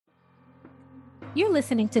You're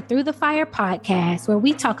listening to Through the Fire podcast, where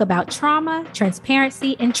we talk about trauma,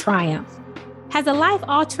 transparency, and triumph. Has a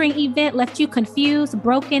life-altering event left you confused,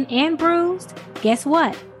 broken, and bruised? Guess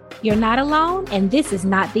what? You're not alone, and this is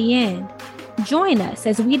not the end. Join us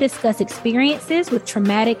as we discuss experiences with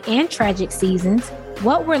traumatic and tragic seasons,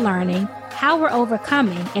 what we're learning, how we're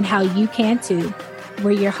overcoming, and how you can too.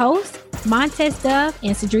 We're your hosts, Montez Dove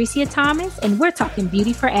and Cedricia Thomas, and we're talking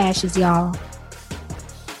beauty for ashes, y'all.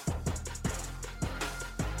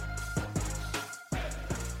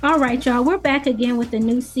 All right, y'all, we're back again with the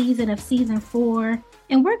new season of season 4,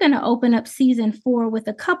 and we're going to open up season 4 with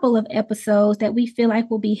a couple of episodes that we feel like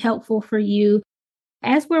will be helpful for you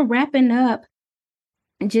as we're wrapping up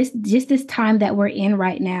just this time that we're in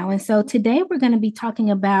right now. And so today we're going to be talking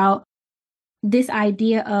about this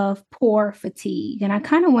idea of poor fatigue. And I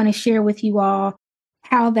kind of want to share with you all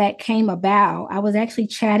how that came about. I was actually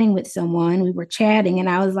chatting with someone. We were chatting and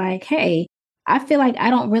I was like, hey, I feel like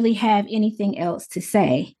I don't really have anything else to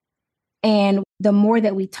say. And the more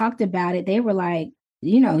that we talked about it, they were like,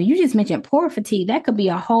 you just mentioned poor fatigue. That could be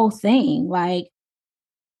a whole thing.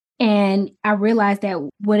 And I realized that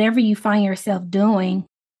whatever you find yourself doing,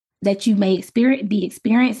 that you may be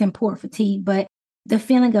experiencing poor fatigue, but the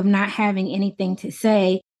feeling of not having anything to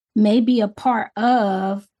say may be a part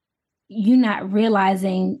of you not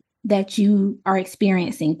realizing that you are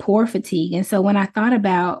experiencing poor fatigue. And so when I thought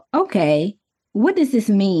about, okay, what does this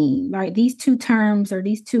mean? Like these two terms or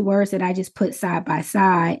these two words that I just put side by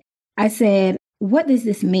side, I said, what does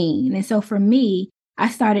this mean? And so for me, I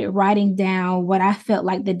started writing down what I felt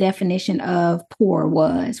like the definition of poor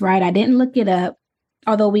was, right? I didn't look it up,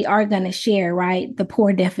 although we are going to share, right, the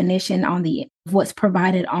poor definition on what's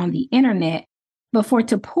provided on the internet. But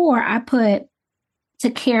to poor, I put to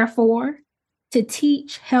care for, to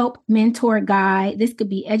teach, help, mentor, guide. This could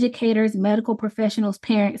be educators, medical professionals,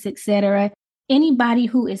 parents, etc. Anybody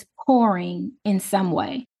who is pouring in some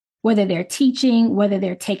way, whether they're teaching, whether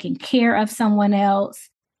they're taking care of someone else.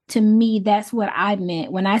 To me, that's what I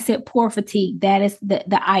meant. When I said poor fatigue, that is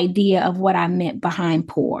the idea of what I meant behind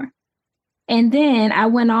poor. And then I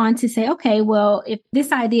went on to say, okay, well, if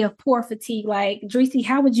this idea of poor fatigue, like, Dreesy,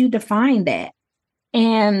 how would you define that?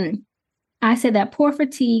 And I said that poor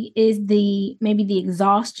fatigue is maybe the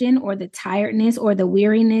exhaustion or the tiredness or the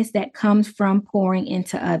weariness that comes from pouring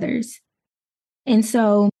into others. And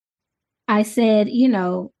so I said,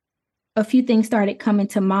 a few things started coming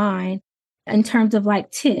to mind in terms of like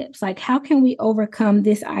tips, like how can we overcome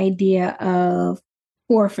this idea of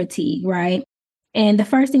poor fatigue, right? And the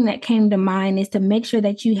first thing that came to mind is to make sure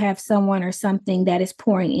that you have someone or something that is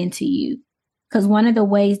pouring into you. Because one of the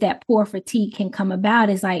ways that poor fatigue can come about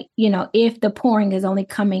is like, if the pouring is only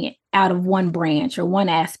coming out of one branch or one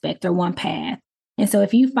aspect or one path. And so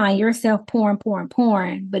if you find yourself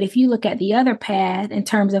pouring, but if you look at the other path in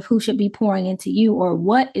terms of who should be pouring into you or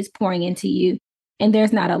what is pouring into you, and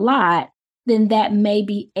there's not a lot, then that may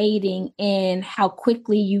be aiding in how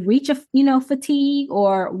quickly you reach fatigue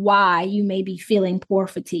or why you may be feeling poor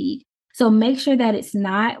fatigue. So make sure that it's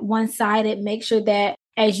not one-sided. Make sure that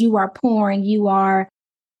as you are pouring, you are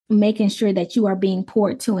making sure that you are being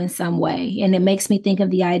poured to in some way. And it makes me think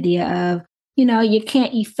of the idea of, you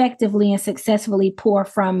can't effectively and successfully pour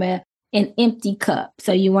from an empty cup.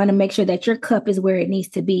 So you want to make sure that your cup is where it needs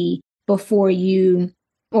to be before you,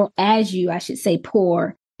 or as you, I should say,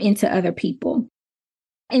 pour into other people.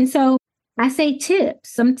 And so I say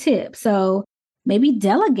some tips. So maybe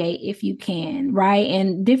delegate if you can, right?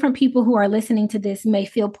 And different people who are listening to this may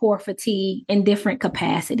feel poor fatigue in different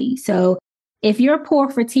capacities. So if your poor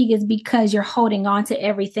fatigue is because you're holding on to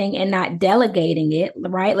everything and not delegating it,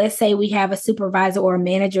 right? Let's say we have a supervisor or a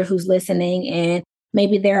manager who's listening and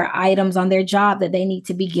maybe there are items on their job that they need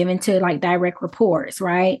to be given to like direct reports,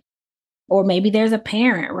 right? Or maybe there's a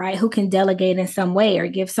parent, right, who can delegate in some way or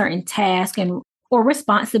give certain tasks or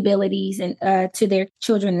responsibilities to their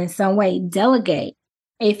children in some way. Delegate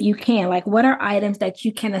if you can. Like, what are items that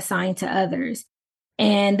you can assign to others?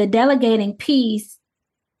 And the delegating piece,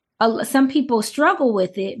 some people struggle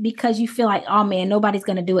with it because you feel like, oh man, nobody's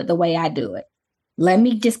going to do it the way I do it. Let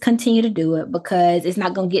me just continue to do it because it's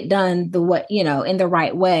not going to get done in the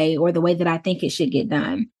right way or the way that I think it should get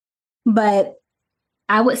done. But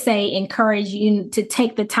I would say encourage you to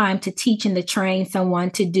take the time to teach and to train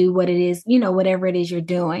someone to do what it is, whatever it is you're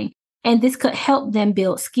doing. And this could help them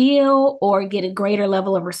build skill or get a greater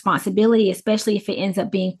level of responsibility, especially if it ends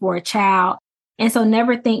up being for a child. And so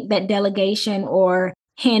never think that delegation or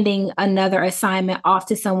handing another assignment off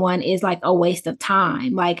to someone is like a waste of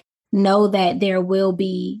time. Like, know that there will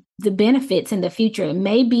be the benefits in the future. It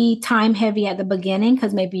may be time heavy at the beginning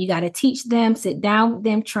because maybe you got to teach them, sit down with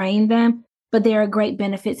them, train them. but there are great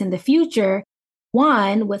benefits in the future.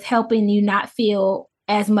 One, with helping you not feel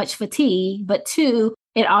as much fatigue, but two,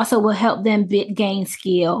 it also will help them gain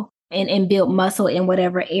skill and build muscle in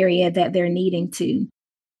whatever area that they're needing to.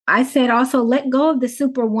 I said also let go of the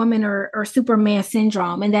superwoman or Superman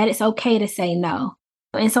syndrome, and that it's okay to say no.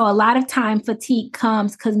 And so a lot of time fatigue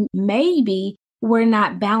comes because maybe we're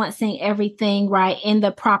not balancing everything right in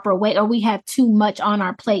the proper way, or we have too much on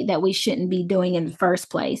our plate that we shouldn't be doing in the first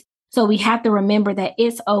place. So we have to remember that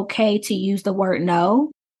it's okay to use the word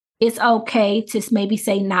no. It's okay to maybe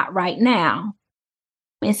say not right now.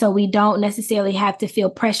 And so we don't necessarily have to feel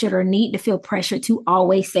pressured or need to feel pressured to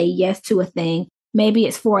always say yes to a thing. Maybe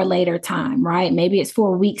it's for a later time, right? Maybe it's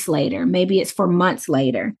for weeks later. Maybe it's for months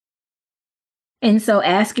later. And so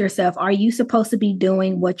ask yourself, are you supposed to be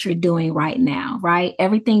doing what you're doing right now, right?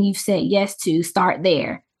 Everything you've said yes to, start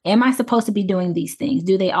there. Am I supposed to be doing these things?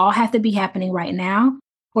 Do they all have to be happening right now?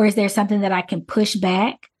 Or is there something that I can push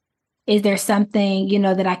back? Is there something,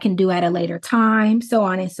 that I can do at a later time? So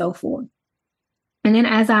on and so forth. And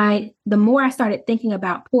then the more I started thinking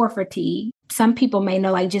about poor fatigue, some people may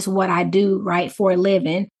know like just what I do, right, for a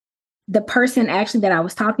living. The person actually that I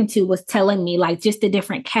was talking to was telling me like just the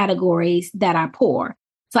different categories that I pour.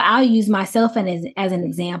 So I'll use myself as an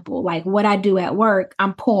example, like what I do at work,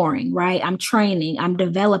 I'm pouring, right? I'm training, I'm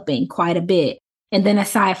developing quite a bit. And then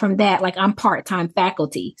aside from that, like I'm part-time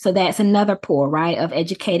faculty. So that's another pour, right, of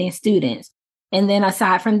educating students. And then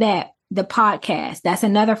aside from that, the podcast, that's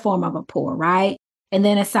another form of a pour, right? And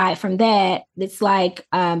then aside from that, it's like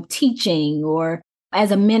teaching or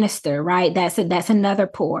as a minister, right? That's another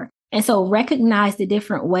pour. And so recognize the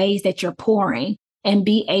different ways that you're pouring and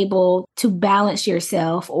be able to balance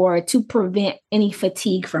yourself or to prevent any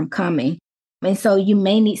fatigue from coming. And so you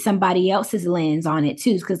may need somebody else's lens on it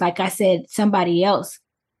too, because like I said, somebody else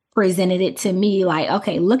presented it to me like,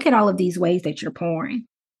 okay, look at all of these ways that you're pouring.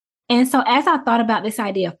 And so as I thought about this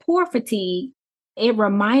idea of pour fatigue, it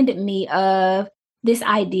reminded me of this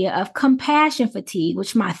idea of compassion fatigue,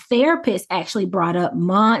 which my therapist actually brought up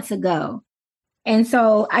months ago. And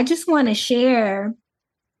so I just want to share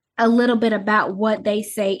a little bit about what they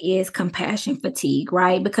say is compassion fatigue,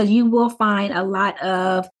 right? Because you will find a lot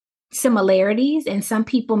of similarities. And some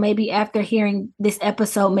people maybe after hearing this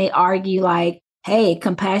episode may argue like, hey,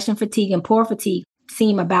 compassion fatigue and pour fatigue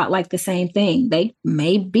seem about like the same thing. They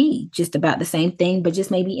may be just about the same thing, but just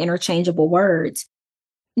maybe interchangeable words.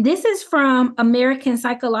 This is from American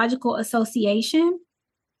Psychological Association.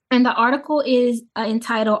 And the article is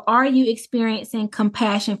entitled, Are You Experiencing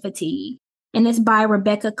Compassion Fatigue? And it's by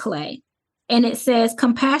Rebecca Clay. And it says,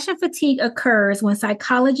 compassion fatigue occurs when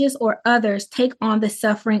psychologists or others take on the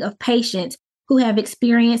suffering of patients who have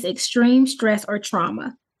experienced extreme stress or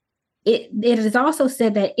trauma. It is also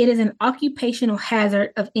said that it is an occupational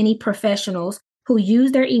hazard of any professionals who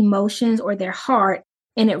use their emotions or their heart,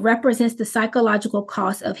 and it represents the psychological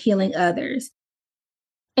cost of healing others.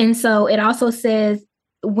 And so it also says,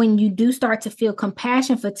 when you do start to feel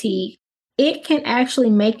compassion fatigue, it can actually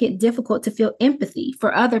make it difficult to feel empathy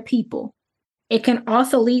for other people. It can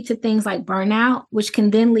also lead to things like burnout, which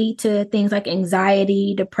can then lead to things like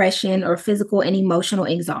anxiety, depression, or physical and emotional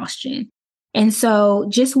exhaustion. And so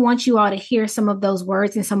just want you all to hear some of those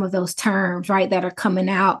words and some of those terms, right, that are coming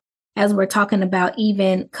out as we're talking about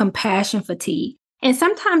even compassion fatigue. And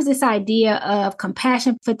sometimes this idea of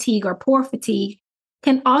compassion fatigue or pour fatigue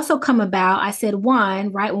can also come about, I said,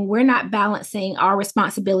 one, right, when we're not balancing our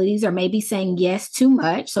responsibilities or maybe saying yes too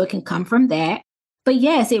much. So it can come from that. But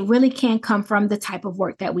yes, it really can come from the type of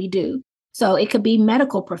work that we do. So it could be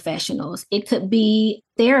medical professionals. It could be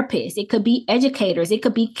therapists. It could be educators. It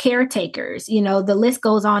could be caretakers. The list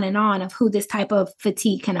goes on of who this type of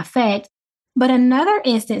fatigue can affect. But another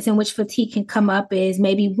instance in which fatigue can come up is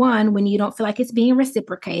maybe one, when you don't feel like it's being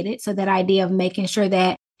reciprocated. So that idea of making sure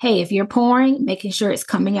that, hey, if you're pouring, making sure it's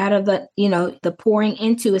coming out of the pouring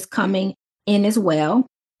into is coming in as well.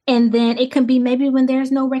 And then it can be maybe when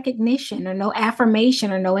there's no recognition or no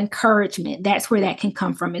affirmation or no encouragement. That's where that can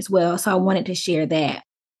come from as well. So I wanted to share that.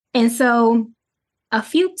 And so a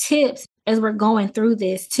few tips as we're going through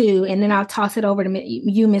this too, and then I'll toss it over to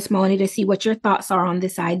you, Miss Moni, to see what your thoughts are on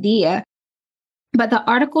this idea. But the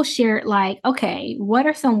article shared okay, what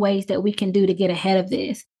are some ways that we can do to get ahead of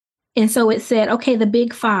this? And so it said, okay, the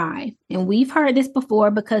big five. And we've heard this before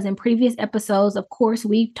because in previous episodes, of course,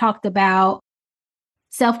 we've talked about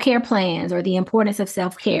self-care plans or the importance of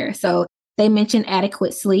self-care. So they mentioned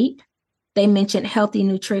adequate sleep. They mentioned healthy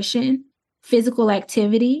nutrition, physical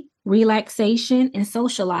activity, relaxation, and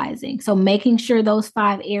socializing. So making sure those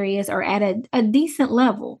 5 areas are at a decent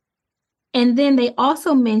level. And then they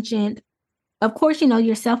also mentioned Of course,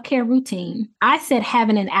 your self-care routine. I said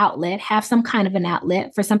having an outlet, have some kind of an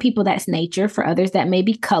outlet. For some people, that's nature. For others, that may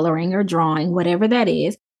be coloring or drawing, whatever that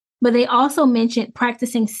is. But they also mentioned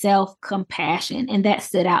practicing self-compassion, and that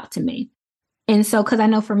stood out to me. And so, because I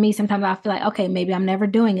know for me, sometimes I feel like, okay, maybe I'm never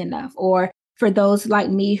doing enough. Or for those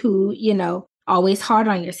like me who, always hard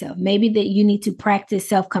on yourself, maybe that you need to practice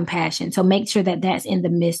self-compassion. So make sure that that's in the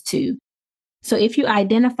midst too. So if you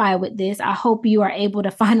identify with this, I hope you are able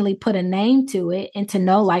to finally put a name to it and to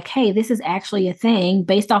know like, hey, this is actually a thing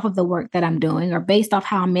based off of the work that I'm doing or based off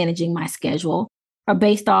how I'm managing my schedule or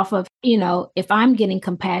based off of, if I'm getting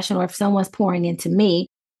compassion or if someone's pouring into me.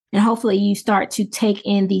 And hopefully you start to take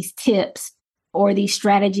in these tips or these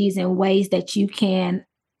strategies and ways that you can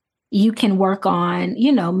work on,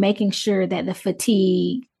 making sure that the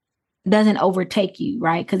fatigue doesn't overtake you,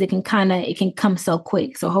 right? Because it can come so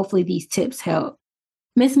quick. So hopefully these tips help.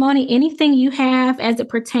 Miss Moni, anything you have as it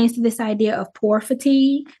pertains to this idea of poor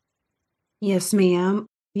fatigue? Yes, ma'am.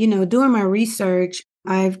 Doing my research,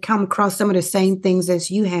 I've come across some of the same things as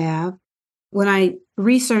you have. When I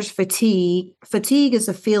research fatigue is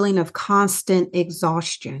a feeling of constant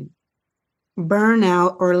exhaustion,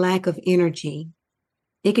 burnout, or lack of energy.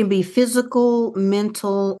 It can be physical,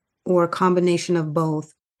 mental, or a combination of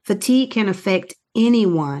both. Fatigue can affect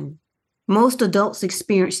anyone. Most adults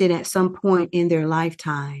experience it at some point in their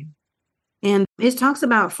lifetime. And it talks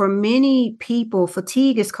about for many people,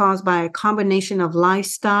 fatigue is caused by a combination of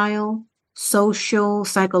lifestyle, social,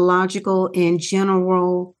 psychological, and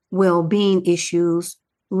general well-being issues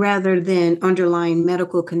rather than underlying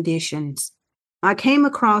medical conditions. I came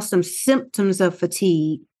across some symptoms of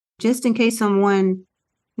fatigue, just in case someone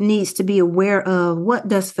needs to be aware of what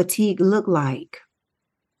does fatigue look like.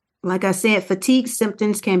 Like I said, fatigue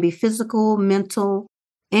symptoms can be physical, mental,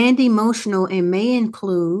 and emotional and may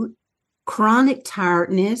include chronic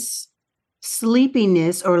tiredness,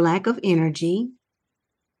 sleepiness or lack of energy,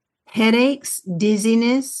 headaches,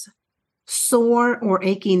 dizziness, sore or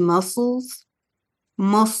aching muscles,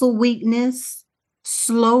 muscle weakness,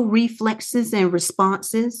 slow reflexes and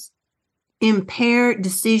responses, impaired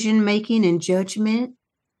decision-making and judgment,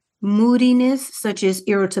 moodiness such as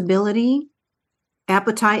irritability,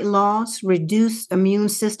 appetite loss, reduced immune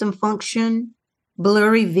system function,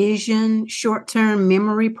 blurry vision, short-term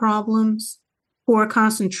memory problems, poor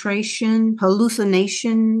concentration,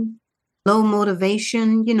 hallucination, low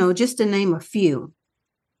motivation, just to name a few.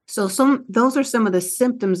 So those are some of the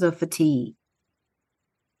symptoms of fatigue.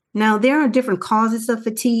 Now, there are different causes of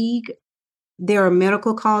fatigue. There are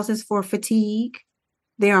medical causes for fatigue.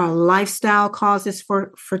 There are lifestyle causes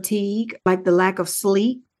for fatigue, like the lack of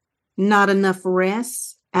sleep, not enough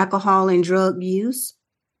rest, alcohol and drug use,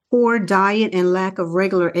 poor diet and lack of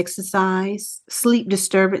regular exercise, sleep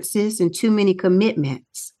disturbances, and too many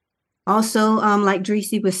commitments. Also, like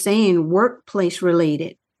Dreesy was saying,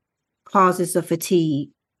 workplace-related causes of fatigue.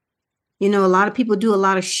 A lot of people do a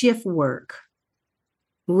lot of shift work,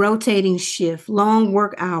 rotating shift, long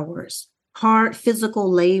work hours, hard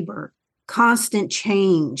physical labor, constant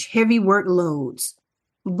change, heavy workloads,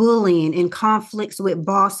 bullying, and conflicts with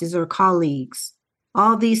bosses or colleagues.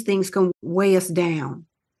 All these things can weigh us down.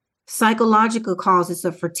 Psychological causes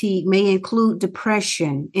of fatigue may include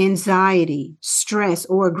depression, anxiety, stress,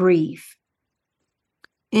 or grief.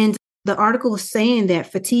 And the article is saying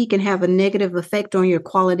that fatigue can have a negative effect on your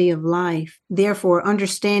quality of life. Therefore,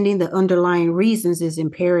 understanding the underlying reasons is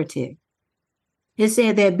imperative. It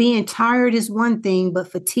said that being tired is one thing,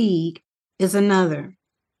 but fatigue is another.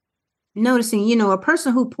 Noticing, a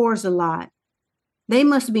person who pours a lot, they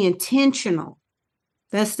must be intentional.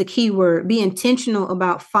 That's the key word. Be intentional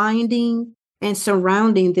about finding and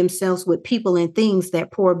surrounding themselves with people and things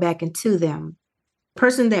that pour back into them.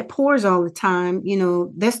 Person that pours all the time,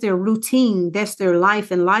 that's their routine, that's their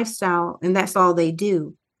life and lifestyle, and that's all they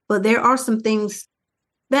do. But there are some things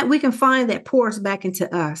that we can find that pours back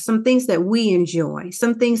into us, some things that we enjoy,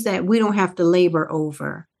 some things that we don't have to labor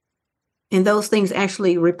over. And those things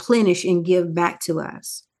actually replenish and give back to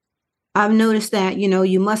us. I've noticed that,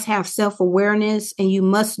 you must have self-awareness and you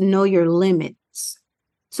must know your limits.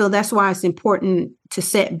 So that's why it's important to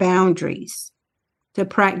set boundaries, to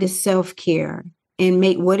practice self-care, and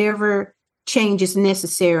make whatever changes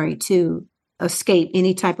necessary to escape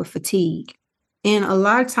any type of fatigue. And a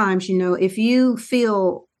lot of times, if you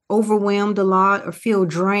feel overwhelmed a lot or feel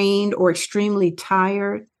drained or extremely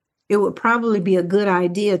tired, it would probably be a good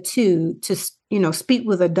idea to speak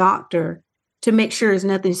with a doctor to make sure it's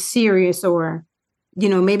nothing serious, or,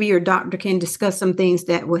 maybe your doctor can discuss some things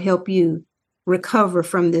that will help you recover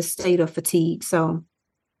from this state of fatigue. So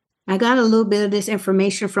I got a little bit of this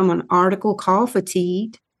information from an article called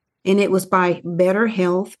Fatigued. and it was by Better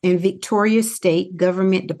Health and Victoria State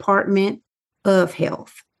Government Department of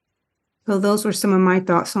Health. So those were some of my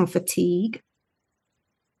thoughts on fatigue.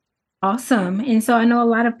 Awesome. And so I know a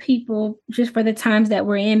lot of people, just for the times that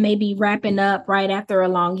we're in, maybe wrapping up right after a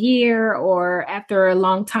long year or after a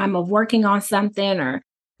long time of working on something or,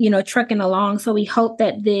 trucking along. So we hope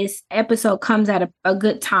that this episode comes at a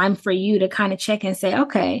good time for you to kind of check and say,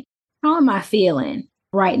 okay, how am I feeling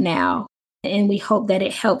right now? And we hope that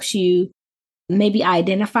it helps you maybe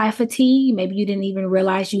identify fatigue. Maybe you didn't even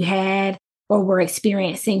realize you had or were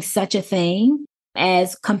experiencing such a thing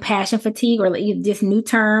as compassion fatigue, or this new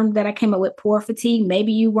term that I came up with, poor fatigue.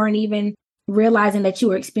 Maybe you weren't even realizing that you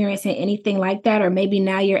were experiencing anything like that, or maybe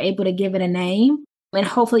now you're able to give it a name. And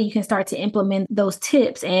hopefully you can start to implement those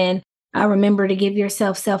tips and remember to give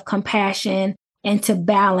yourself self-compassion and to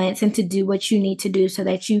balance and to do what you need to do so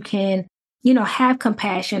that you can, have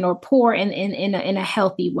compassion or pour in a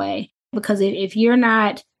healthy way. Because if you're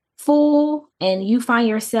not full and you find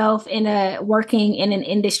yourself working in an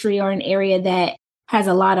industry or an area that has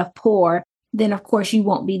a lot of pour, then of course you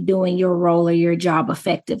won't be doing your role or your job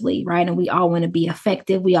effectively, right? And we all want to be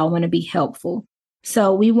effective. We all want to be helpful.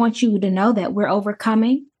 So we want you to know that we're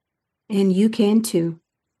overcoming. And you can too.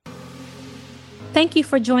 Thank you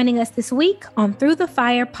for joining us this week on Through the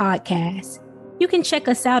Fire podcast. You can check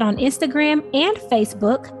us out on Instagram and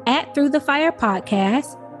Facebook at Through the Fire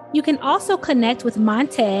Podcast. You can also connect with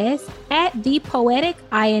Montez at The Poetic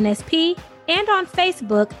INSP and on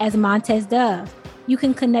Facebook as Montez Dove. You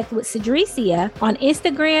can connect with Cedricia on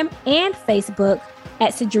Instagram and Facebook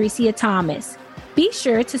at Cedricia Thomas. Be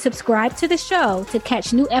sure to subscribe to the show to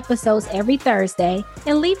catch new episodes every Thursday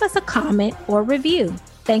and leave us a comment or review.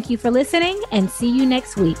 Thank you for listening and see you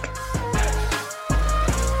next week.